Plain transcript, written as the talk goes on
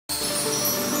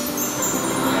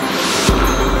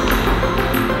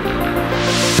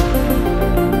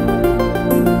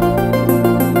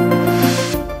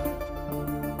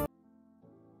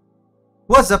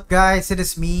What's up, guys? It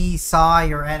is me, Sai,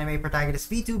 your anime protagonist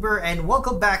Vtuber, and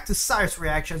welcome back to Sai's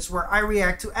Reactions, where I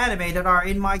react to anime that are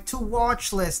in my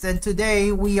to-watch list. And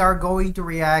today we are going to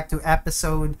react to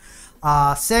episode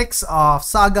 6 of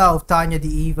Saga of Tanya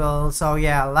the Evil. So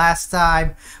yeah, last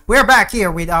time we're back here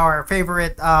with our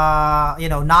favorite,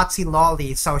 Nazi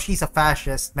lolly. So she's a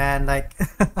fascist, man. Like,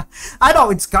 I know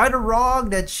it's kind of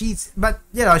wrong that but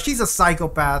she's a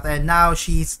psychopath, and now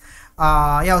she's.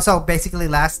 So basically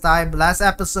last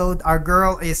episode, our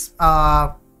girl is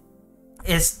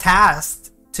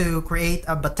tasked to create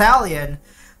a battalion,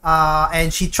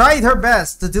 and she tried her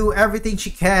best to do everything she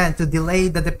can to delay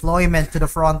the deployment to the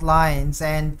front lines,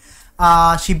 and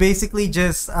she basically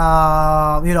just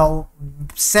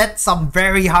set some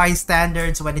very high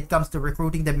standards when it comes to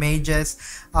recruiting the mages.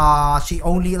 She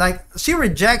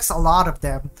rejects a lot of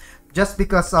them just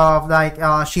because of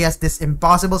she has this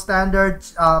impossible standard.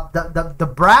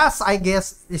 The brass, I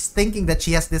guess, is thinking that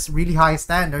she has this really high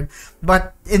standard,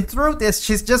 but in truth is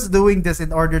she's just doing this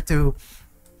in order to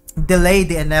delay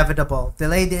the inevitable,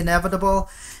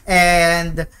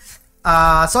 and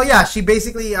so yeah, she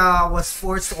basically was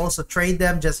forced to also train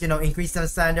them, just increase their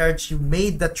standards. She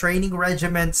made the training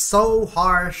regimen so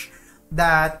harsh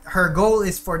that her goal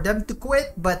is for them to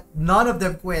quit, but none of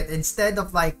them quit. Instead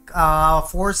of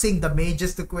forcing the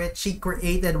mages to quit, she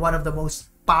created one of the most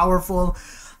powerful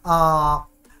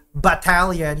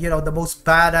battalion, the most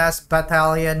badass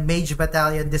battalion, mage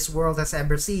battalion this world has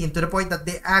ever seen, to the point that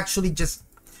they actually just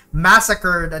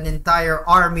massacred an entire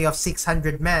army of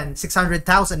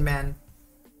 600,000 men,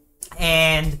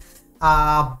 and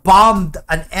bombed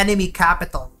an enemy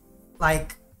capital.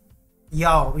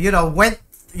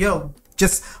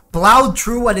 Just plowed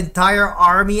through an entire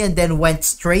army and then went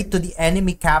straight to the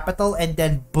enemy capital and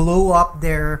then blew up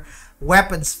their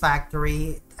weapons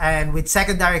factory, and with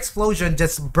secondary explosion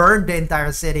just burned the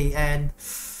entire city. And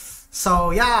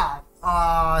so yeah,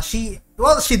 she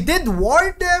did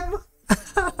warn them.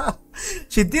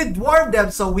 She did warn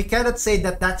them, so we cannot say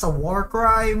that that's a war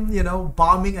crime,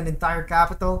 bombing an entire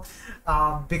capital,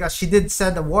 because she did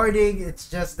send a warning. It's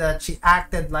just that she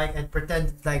acted like and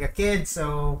pretended like a kid.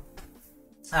 So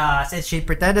since she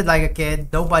pretended like a kid,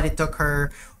 nobody took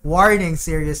her warning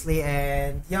seriously,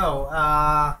 and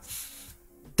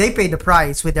they paid the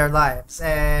price with their lives.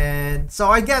 And so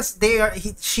I guess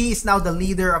she's now the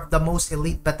leader of the most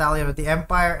elite battalion of the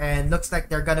empire, and looks like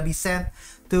they're gonna be sent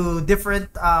to different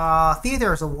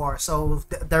theaters of war. So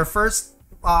their first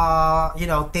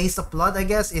taste of blood, I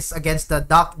guess, is against the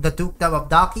Dukedom of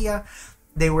Dacia.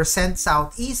 They were sent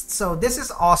southeast. So this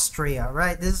is Austria,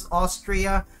 right? This is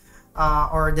Austria,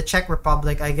 or the Czech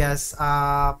Republic, I guess.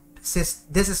 This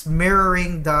is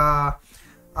mirroring the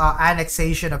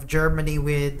annexation of Germany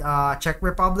with Czech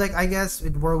Republic, I guess,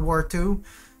 in World War II.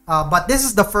 But this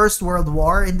is the first World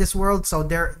War in this world, so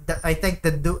I think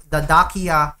the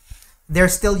Dacia, they're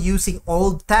still using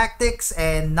old tactics,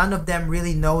 and none of them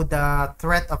really know the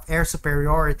threat of air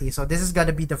superiority. So this is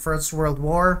gonna be the first World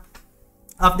War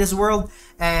of this world,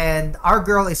 and our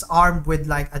girl is armed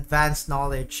with advanced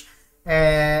knowledge.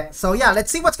 So yeah, let's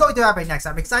see what's going to happen next.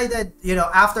 I'm excited.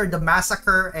 After the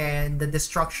massacre and the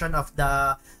destruction of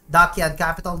the Dacian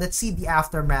capital, let's see the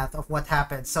aftermath of what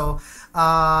happened. So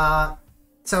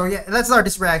yeah, let's start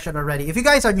this reaction already. If you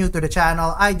guys are new to the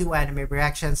channel, I do anime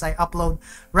reactions. I upload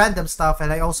random stuff,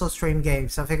 and I also stream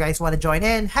games. So if you guys want to join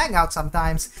in, hang out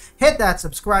sometimes, hit that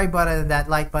subscribe button and that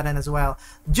like button as well.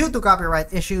 Due to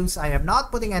copyright issues, I am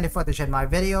not putting any footage in my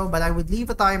video, but I would leave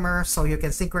a timer so you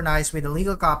can synchronize with a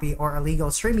legal copy or a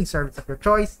legal streaming service of your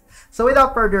choice. So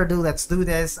without further ado, let's do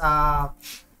this. Yojo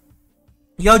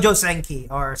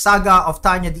Senki, or Saga of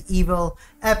Tanya the Evil,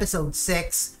 episode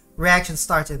 6. Reaction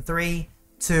starts in 3,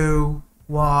 2,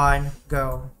 1,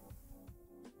 go.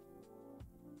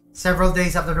 Several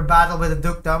days after the battle with the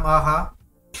Dukedom,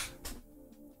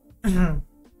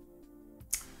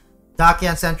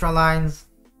 Dacian Central Lines.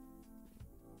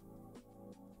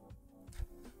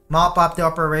 Mop up the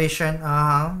operation,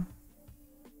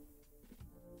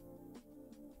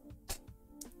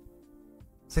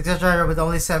 Success driver with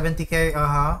only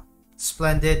 70k,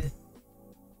 Splendid.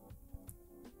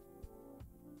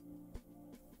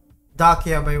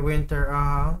 Dacia by winter,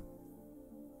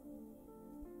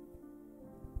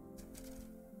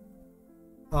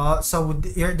 so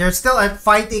they're still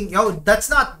fighting. Yo, that's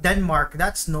not Denmark,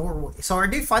 that's Norway. So are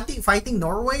they fighting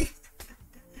Norway?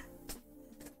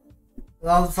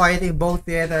 Well, fighting both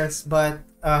theaters, but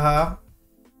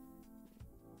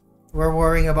we're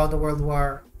worrying about the World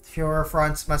War. Fewer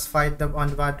fronts must fight them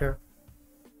on water.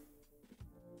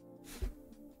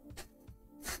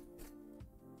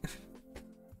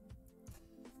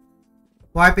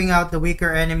 Wiping out the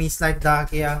weaker enemies like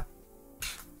Dakia.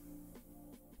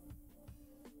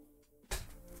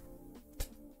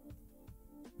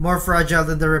 More fragile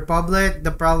than the Republic.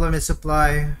 The problem is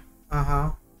supply.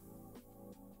 Uh-huh.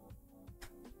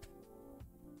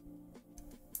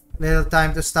 Little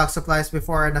time to stock supplies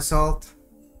before an assault.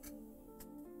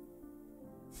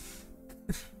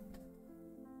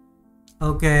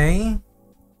 Okay.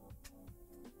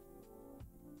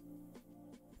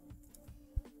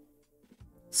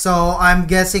 So I'm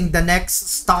guessing the next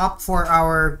stop for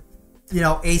our,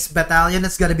 Ace Battalion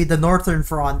is gonna be the Northern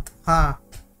Front, huh?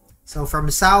 So from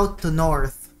south to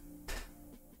north.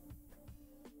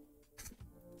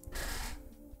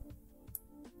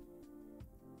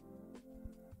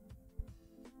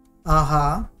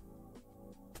 Uh-huh.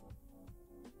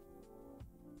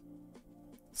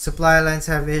 Supply lines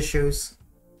have issues.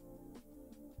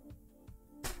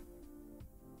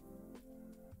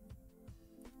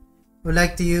 Would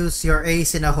like to use your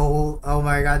ace in a hole. Oh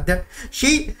my god.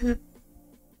 She's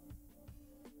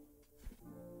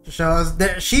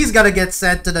gonna get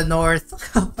sent to the north.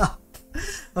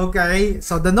 Okay,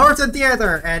 so the Northern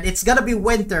Theater, and it's gonna be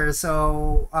winter,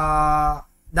 so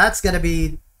that's gonna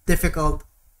be difficult.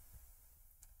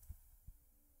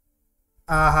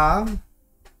 Uh-huh.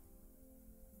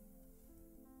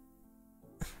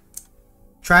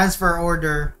 Transfer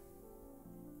order.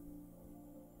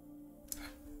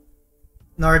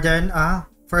 Northern,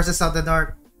 first is south the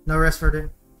north. No rest for the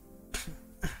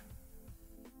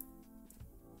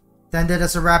Tended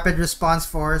as a rapid response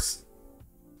force.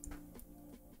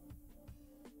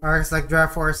 Arcs like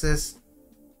draft forces.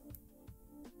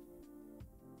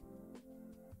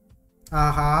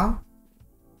 Uh-huh.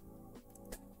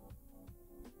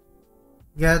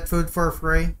 Get food for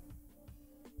free.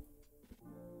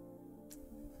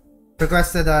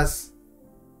 Requested us.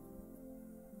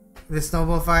 This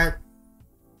noble fight.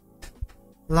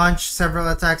 Launch several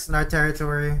attacks in our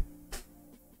territory.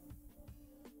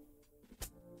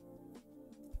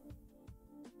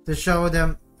 To show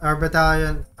them our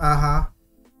battalion. Uh-huh.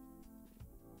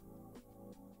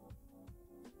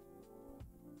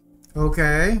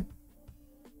 Okay.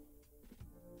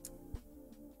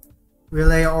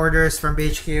 Relay orders from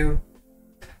HQ.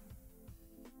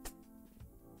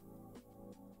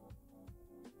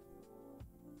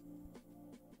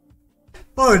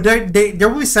 Oh, they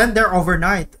will be sent there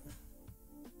overnight.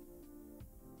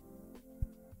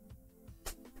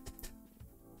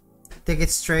 I think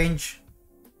it's strange.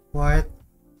 What?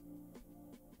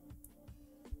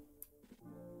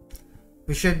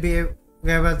 We should be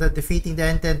able to defeating the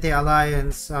Entente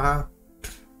Alliance.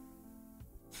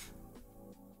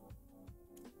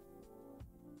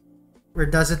 Where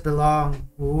does it belong?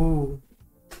 Ooh.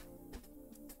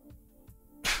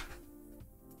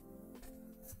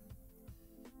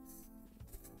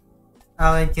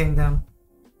 Allied Kingdom.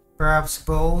 Perhaps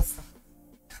both.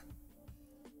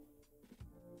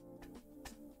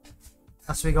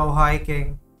 As we go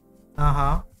hiking.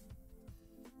 Uh-huh.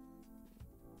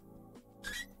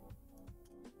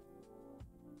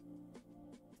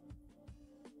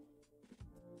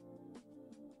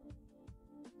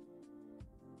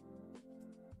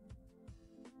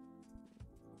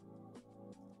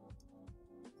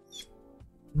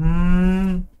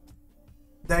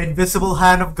 The invisible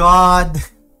hand of God.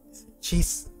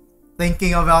 She's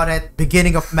thinking about it.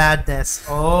 Beginning of madness.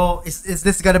 Oh, is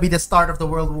this gonna be the start of the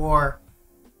World War?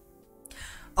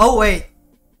 Oh, wait.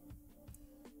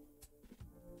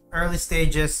 Early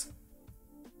stages.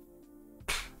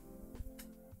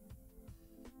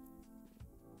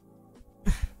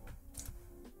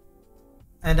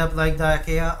 End up like the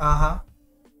IKEA. Uh-huh.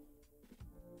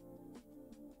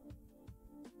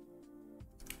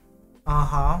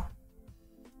 Uh-huh.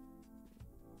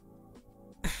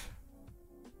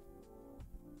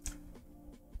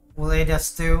 Will aid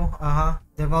us too. Uh-huh.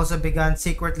 They've also begun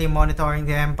secretly monitoring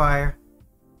the Empire.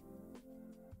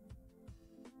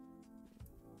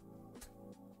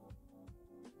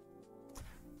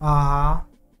 Uh-huh.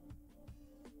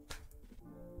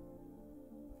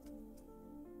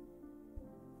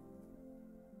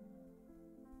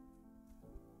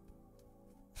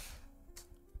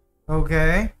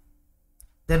 Okay.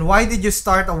 Then why did you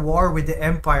start a war with the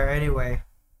Empire anyway?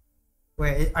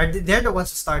 Wait, they're the ones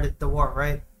who started the war,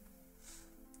 right?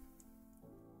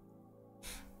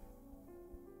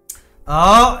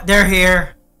 Oh, they're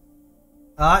here.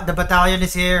 The battalion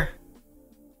is here.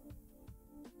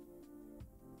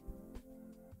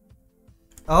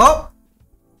 Oh.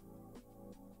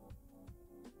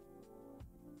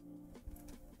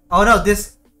 Oh no,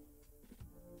 this.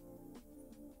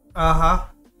 Uh-huh.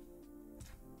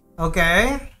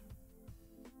 Okay.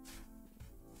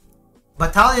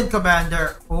 Battalion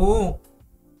commander. Oh.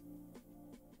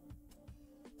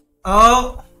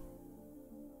 Oh.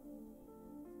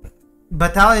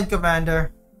 Battalion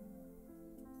commander.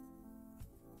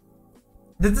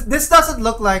 This doesn't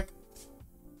look like...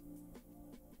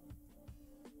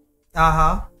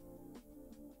 Uh-huh.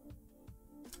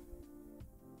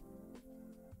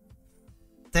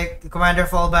 Take the commander,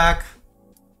 fall back.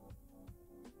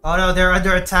 Oh no, they're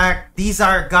under attack. These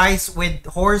are guys with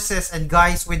horses and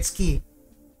guys with ski.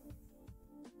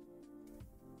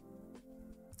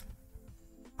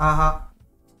 Uh-huh.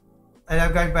 And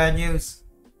I've got bad news.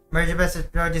 Emergency message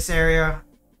around this area.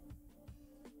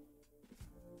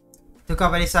 2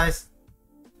 company size.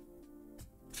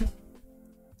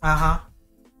 Uh-huh.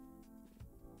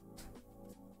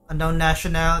 Unknown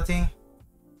nationality.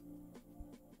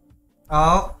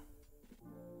 Oh.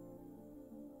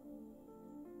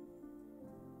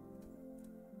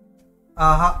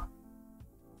 Uh-huh.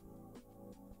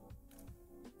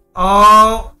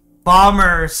 Oh,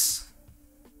 bombers.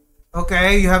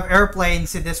 Okay, you have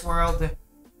airplanes in this world.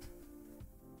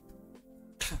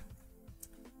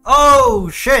 Oh,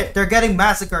 shit, they're getting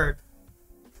massacred.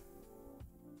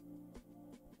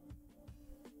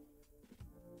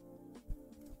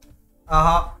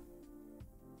 Uh-huh.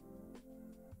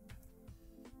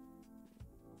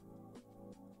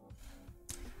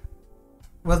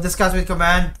 We'll discuss with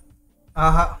command.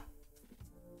 Uh-huh.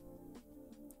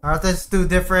 Arthur's too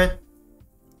different.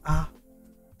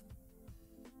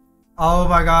 Oh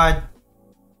my god.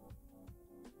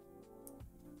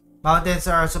 Mountains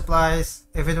are our supplies.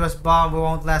 If it was bomb, we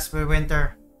won't last for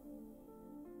winter.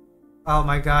 Oh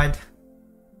my god.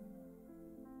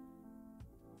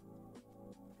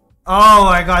 Oh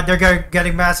my god, they're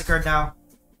getting massacred now.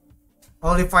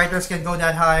 Only fighters can go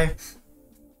that high.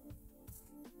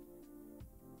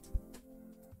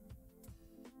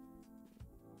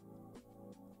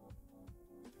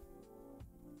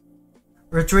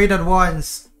 Retreat at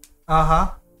once.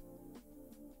 Uh-huh.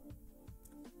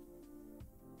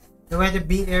 They went to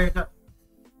beat air.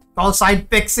 Call sign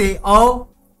Pixie. Oh.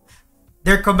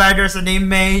 Their commander's a name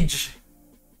Mage.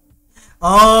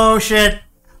 Oh shit.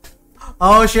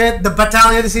 Oh shit. The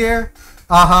battalion is here.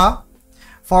 Uh-huh.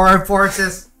 Forward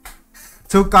forces.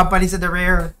 2 companies in the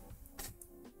rear.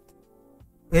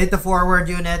 Hit the forward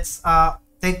units.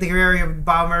 Take the rear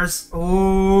bombers.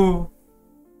 Ooh.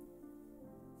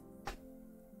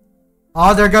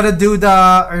 Oh, they're gonna do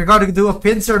a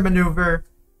pincer maneuver.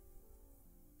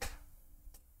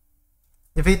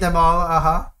 Defeat them all,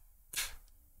 uh-huh.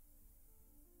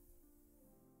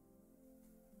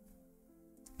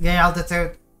 Gain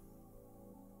altitude.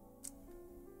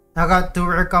 I got 2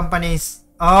 rear companies.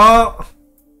 Oh!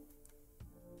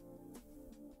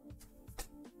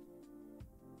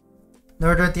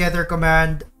 Northern Theater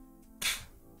Command.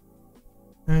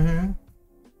 Mm-hmm.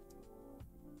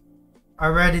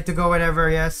 Are ready to go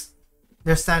whenever, yes.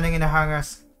 They're standing in the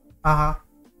hangars. Uh-huh.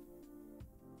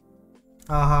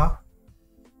 Uh-huh.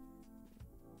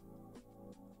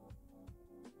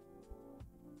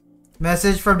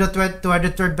 Message from the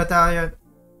 203rd Battalion.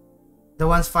 The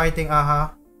ones fighting, uh-huh.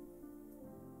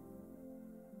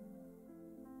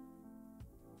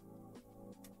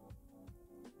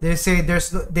 They say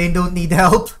they don't need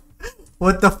help.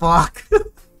 What the fuck?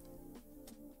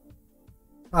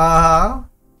 Uh-huh.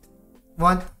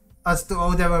 Want us to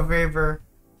owe them a favor.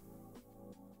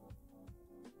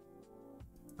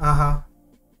 Uh-huh.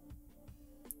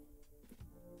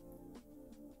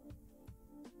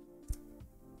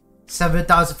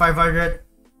 $7,500.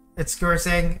 It's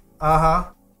cursing.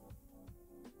 Uh-huh.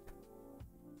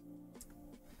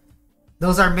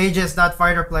 Those are mages, not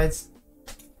fighter planes.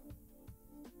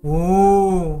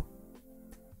 Ooh.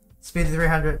 Speed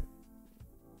 300.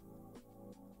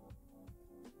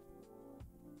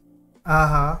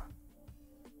 Uh-huh.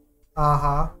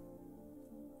 Uh-huh.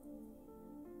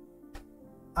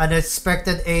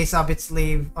 Unexpected ace up its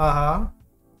sleeve. Uh-huh.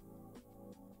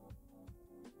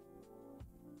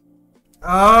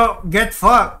 Oh, get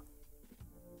fucked.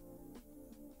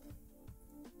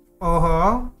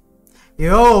 Uh-huh.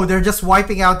 Yo, they're just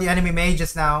wiping out the enemy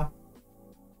mages now.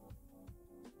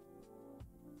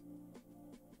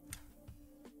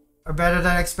 Or better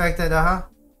than expected, uh-huh.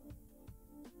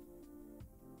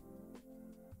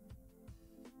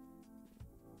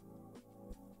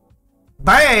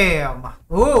 Bam!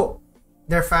 Ooh!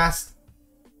 They're fast.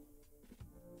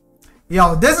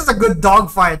 Yo, this is a good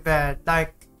dogfight, man.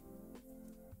 Like,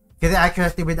 get it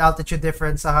accurately with altitude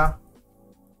difference, uh-huh.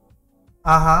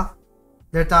 Uh-huh.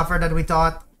 They're tougher than we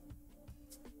thought.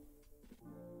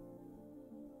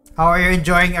 How are you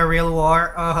enjoying a real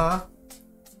war? Uh-huh.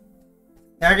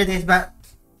 30 days back.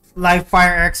 Live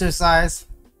fire exercise.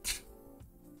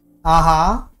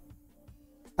 Uh-huh.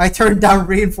 I turned down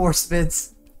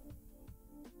reinforcements.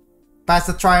 Past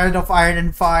the triad of iron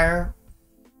and fire.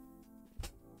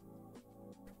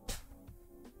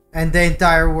 And the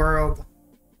entire world.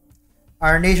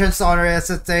 Our nation's honor is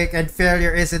at stake and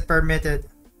failure isn't permitted.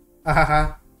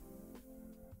 Uh-huh.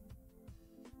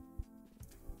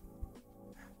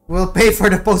 We'll pay for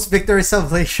the post-victory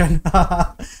celebration.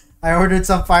 I ordered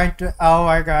some fire to... Oh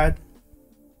my god.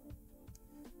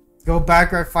 Go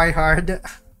back or fight hard.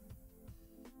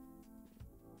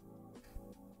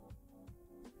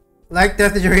 Like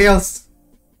death in your heels.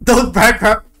 Don't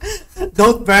bankrupt.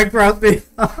 Don't bankrupt me.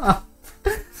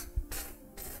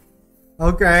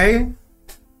 Okay.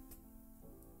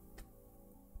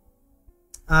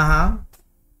 Uh-huh.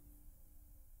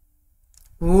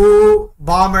 Ooh,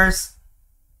 bombers.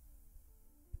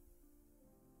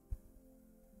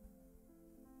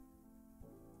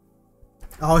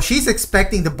 Oh, she's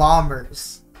expecting the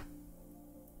bombers.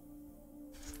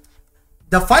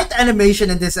 The fight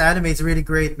animation in this anime is really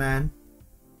great, man.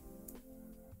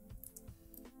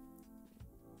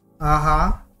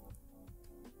 Uh-huh.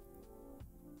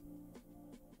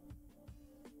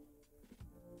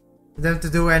 Them to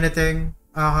do anything.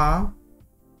 Uh-huh.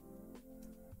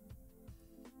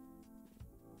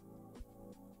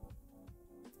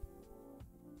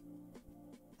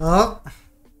 Oh.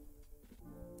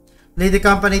 Lead the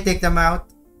company, take them out.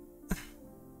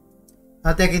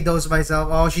 Not taking those myself.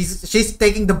 Oh, she's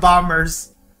taking the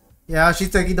bombers. Yeah, she's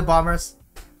taking the bombers.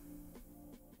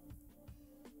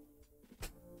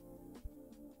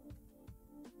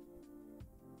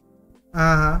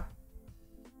 Uh-huh.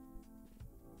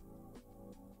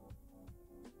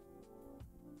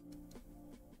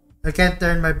 I can't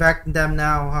turn my back to them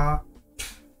now, huh?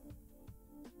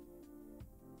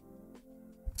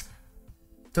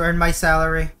 To earn my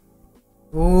salary.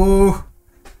 Ooh.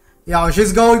 Yo,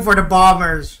 she's going for the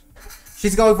bombers.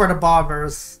 She's going for the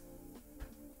bombers.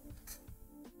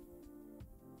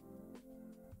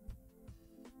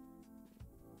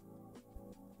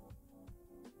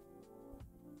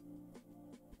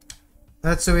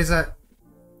 That's who is that?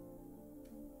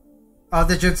 Oh,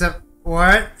 the Jukes have...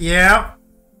 What? Yeah.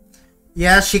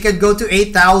 Yeah, she can go to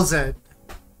 8,000.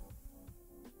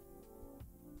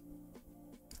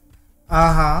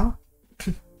 Uh-huh.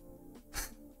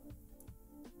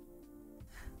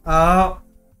 Oh.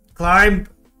 Climb.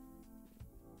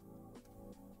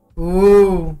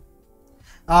 Ooh.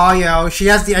 Oh, yo. She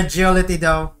has the agility,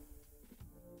 though.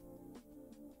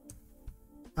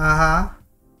 Uh-huh.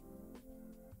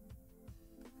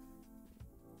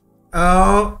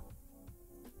 Oh.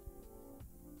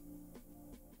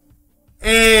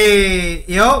 Hey,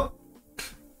 yo.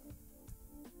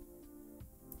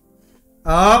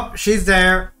 Oh, she's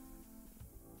there.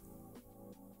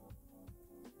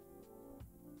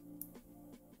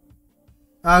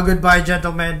 Oh, goodbye,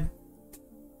 gentlemen.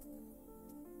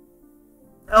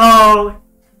 Oh,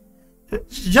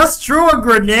 just threw a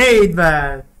grenade,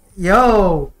 man.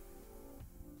 Yo.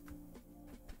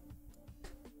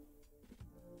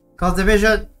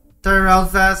 Cultivation, turn around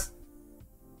fast.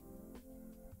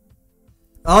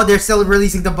 Oh, they're still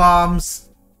releasing the bombs.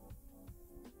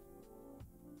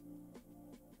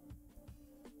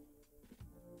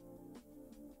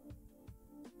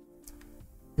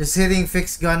 Just hitting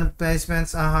fixed gun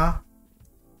placements, uh-huh.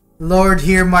 Lord,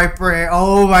 hear my prayer.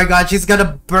 Oh my god, she's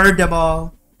gonna burn them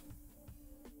all.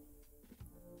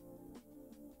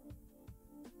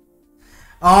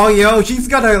 Oh, yo, she's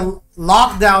gonna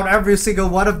lock down every single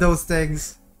one of those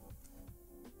things.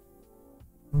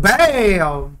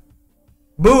 Bam!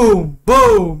 Boom,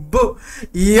 boom, boom.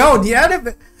 Yo, the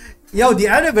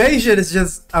animation is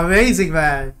just amazing,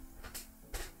 man.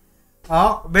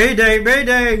 Oh, Mayday,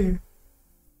 Mayday.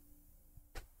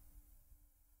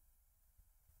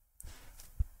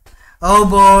 Oh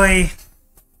boy.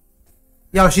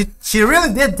 Yo, she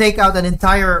really did take out an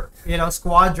entire, you know,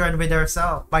 squadron with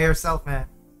herself, by herself, man.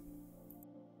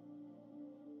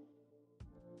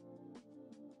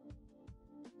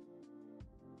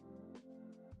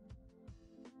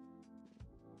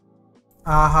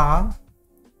 Uh-huh.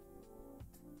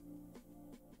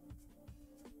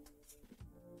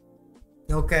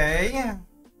 Okay.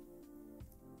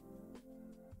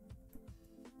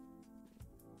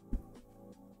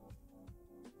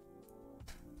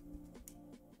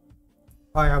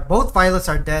 Oh yeah, both pilots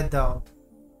are dead though.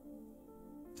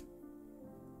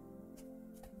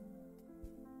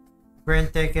 Green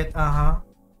ticket, uh-huh.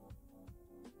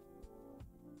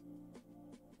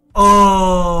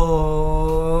 Oh,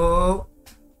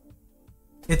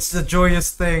 it's the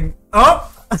joyous thing. Oh!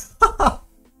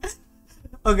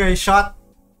 Okay, shot.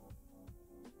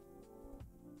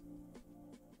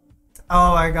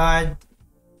 Oh my god.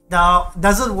 No,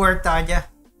 doesn't work, Tanya.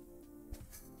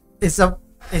 It's a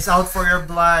it's out for your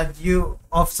blood, you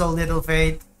of so little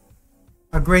faith.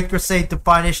 A great crusade to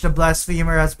punish the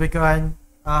blasphemer has begun.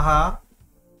 Uh-huh.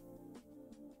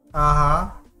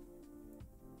 Uh-huh.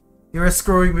 You're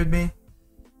screwing with me.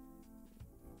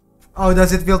 Oh,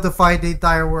 does it feel to fight the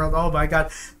entire world? Oh my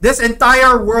god. This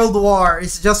entire world war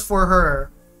is just for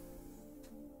her.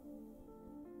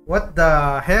 What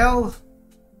the hell?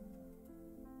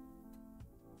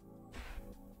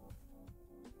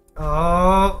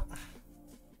 Oh.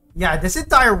 Yeah, this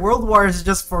entire world war is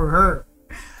just for her.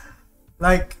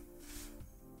 Like,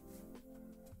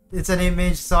 it's an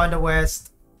image saw in the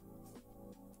West.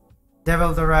 Devil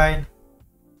of the Rhine.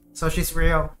 So she's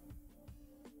real.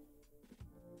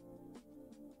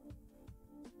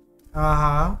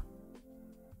 Uh-huh.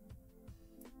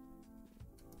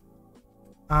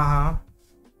 Uh-huh.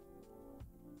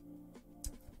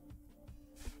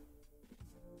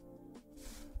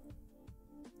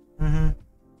 Mm-hmm.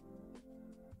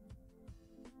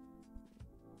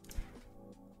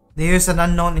 They use an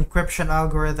unknown encryption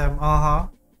algorithm. Uh-huh.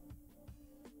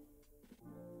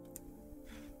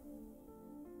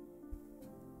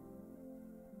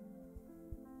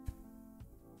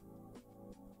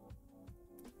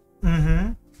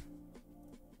 Mm-hmm.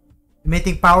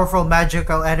 Emitting powerful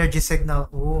magical energy signal.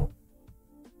 Ooh.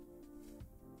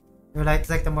 Your light is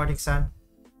like the morning sun.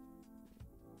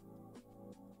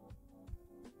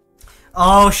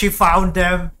 Oh, she found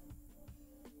them.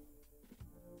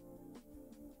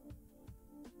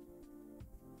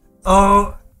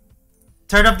 Oh,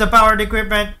 turn up the powered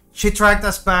equipment. She tracked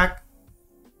us back.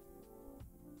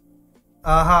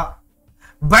 Uh-huh.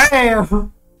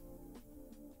 Bam!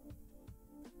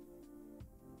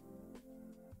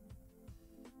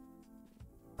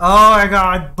 Oh my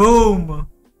god, boom!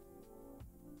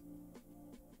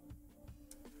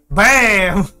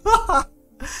 Bam!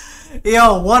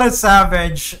 Yo, what a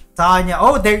savage. Tanya.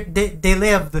 Oh, they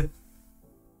lived.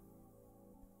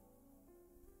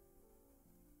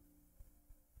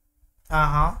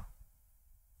 Uh-huh.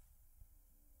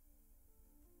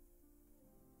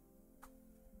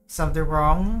 Something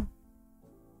wrong?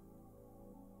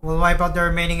 We'll wipe out the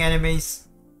remaining enemies.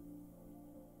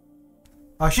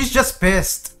 Oh, she's just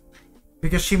pissed.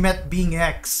 Because she met Being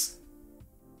X.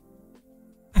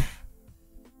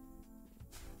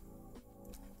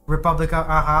 Republica,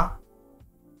 uh-huh.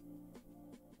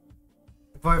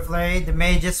 Voivlay, the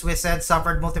mages we said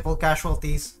suffered multiple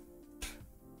casualties.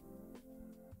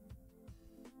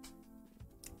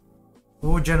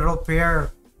 Ooh, General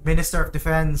Pierre, Minister of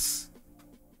Defense.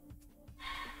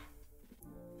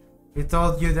 We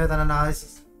told you that an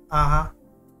analysis... Uh-huh.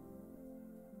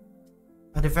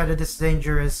 A defendant is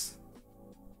dangerous.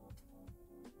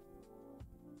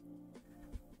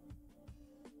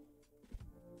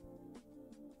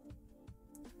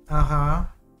 Uh-huh.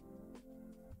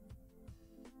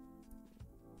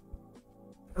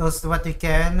 Else what you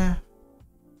can.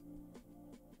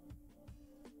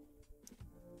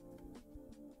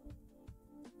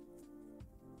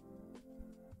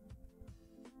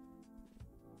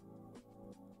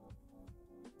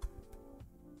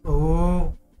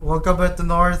 Oh, welcome back to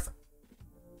North.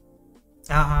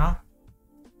 Uh-huh.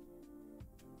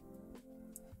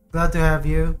 Glad to have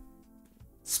you.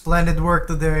 Splendid work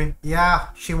today. Yeah,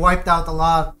 she wiped out a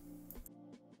lot.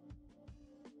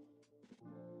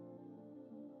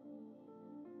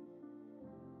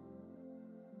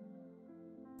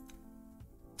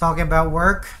 Talking about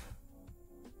work.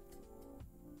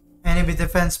 Enemy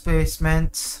defense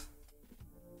placements.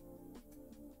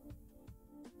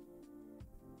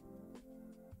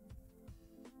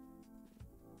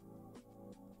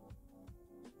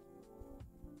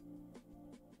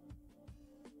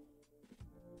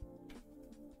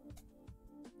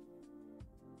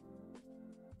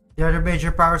 The other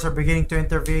major powers are beginning to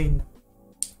intervene.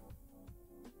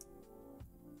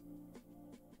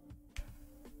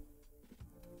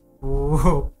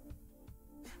 Ooh.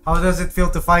 How does it feel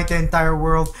to fight the entire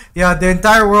world? Yeah, the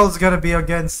entire world's gonna be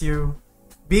against you.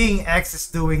 Being X is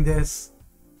doing this.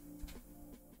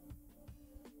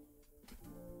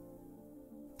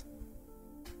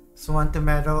 Swan to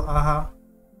medal, uh-huh.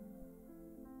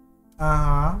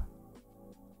 Uh-huh.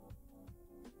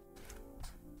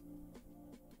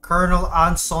 Colonel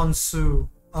Anson Su.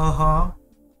 Uh-huh.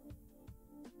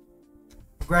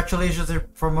 Congratulations on your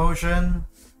promotion.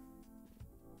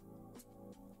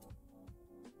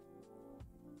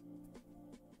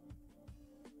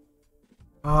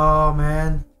 Oh,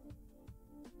 man.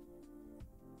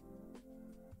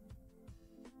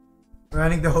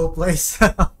 running the whole place.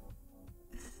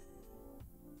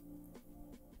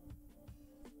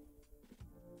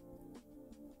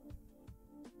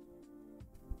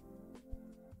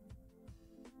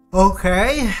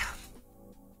 Okay.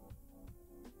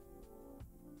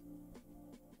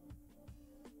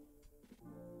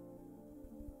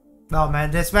 No man,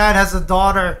 this man has a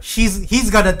daughter. He's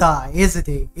gonna die, isn't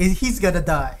he? He's gonna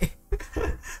die.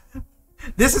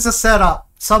 This is a setup.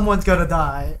 Someone's gonna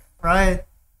die, right?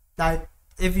 Like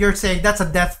if you're saying that's a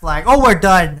death flag. Oh, we're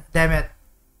done. Damn it.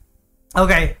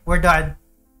 Okay, we're done.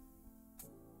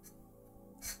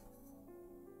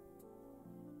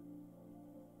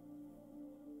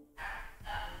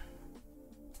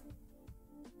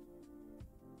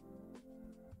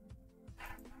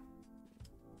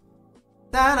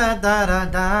 Da da da da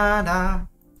da da.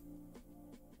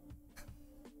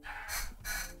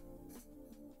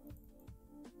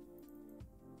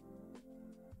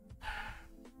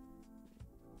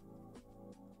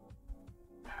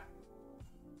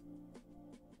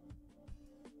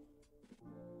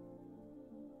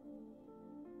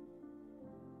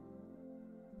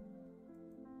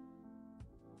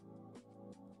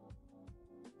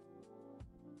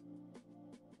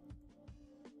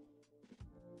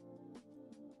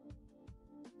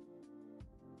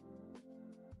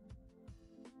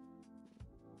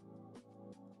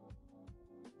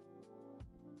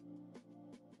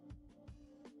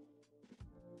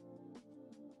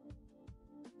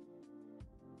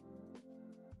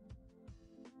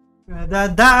 Da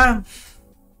da.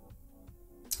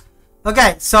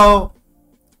 Okay, so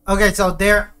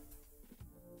there.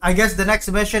 I guess the next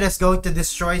mission is going to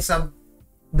destroy some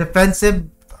defensive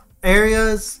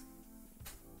areas.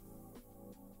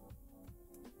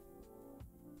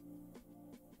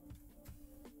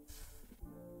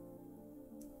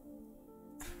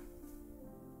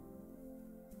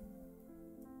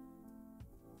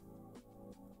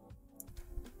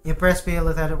 You press P at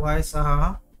it twice.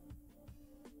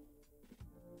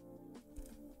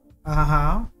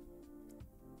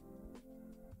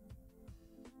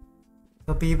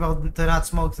 So people do not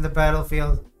smoke in the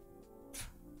battlefield.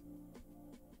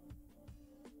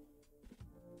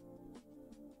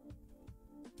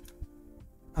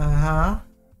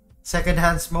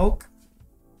 Secondhand smoke.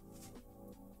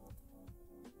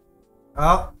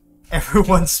 Oh,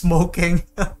 everyone's smoking.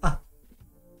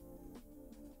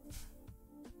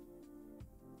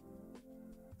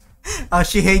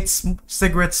 She hates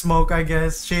cigarette smoke, I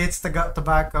guess. She hates the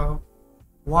tobacco.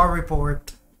 War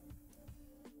report.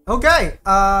 Okay,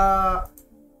 I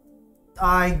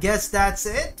guess that's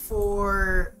it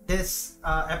for this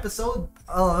episode.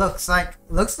 Oh,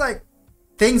 looks like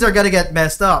things are gonna get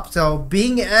messed up. So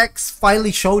Being X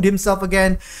finally showed himself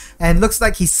again, and looks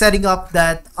like he's setting up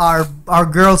that our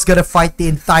girl's gonna fight the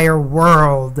entire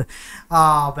world.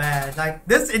 Oh man, like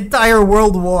this entire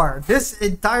world war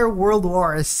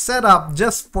is set up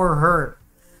just for her.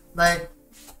 Like,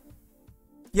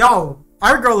 yo,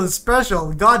 our girl is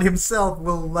special. God himself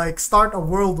will like start a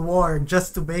world war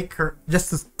just to make her,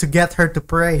 to get her to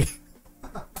pray.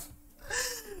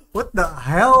 What the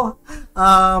hell?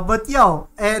 But yo,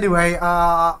 anyway,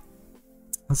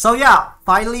 so yeah,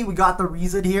 finally we got the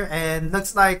reason here, and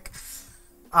looks like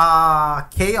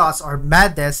chaos or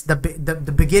madness, the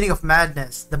beginning of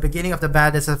madness, the beginning of the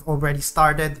madness has already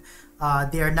started.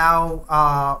 They are now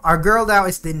our girl now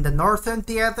is in the Northern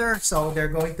Theater, so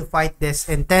they're going to fight this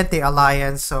Entente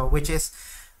Alliance, so which is,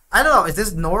 I don't know, is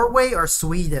this Norway or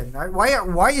Sweden?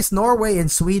 Why is Norway and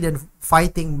Sweden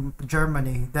fighting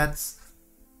Germany?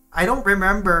 I don't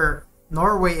remember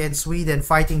Norway and Sweden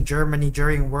fighting Germany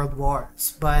during World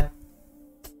Wars, but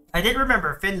I did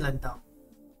remember Finland though.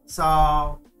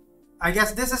 So I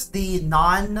guess this is the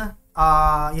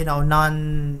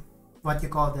what you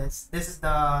call this? This is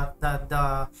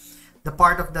the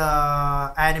part of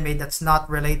the anime that's not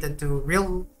related to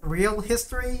real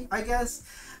history, I guess.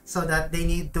 So that they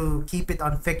need to keep it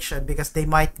on fiction because they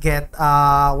might get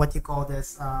what you call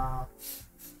this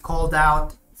called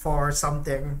out for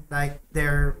something, like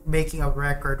they're making a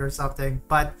record or something.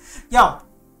 But yo,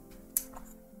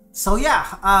 so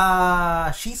yeah,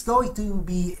 she's going to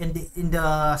be in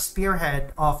the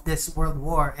spearhead of this world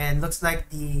war, and looks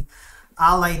like the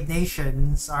allied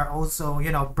nations are also,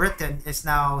 Britain is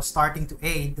now starting to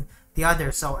aid the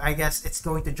others, so I guess it's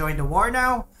going to join the war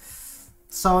now.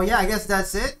 So yeah, I guess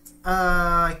that's it.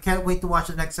 I can't wait to watch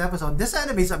the next episode. This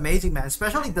anime is amazing, man.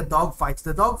 Especially the dog fights.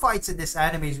 The dog fights in this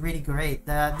anime is really great.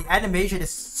 The animation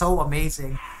is so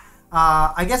amazing.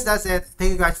 I guess that's it.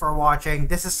 Thank you guys for watching.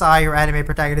 This is Sai, your anime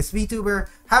protagonist Vtuber.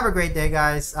 Have a great day,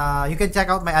 guys. You can check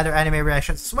out my other anime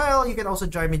reactions as well. You can also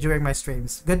join me during my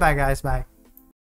streams. Goodbye, guys. Bye.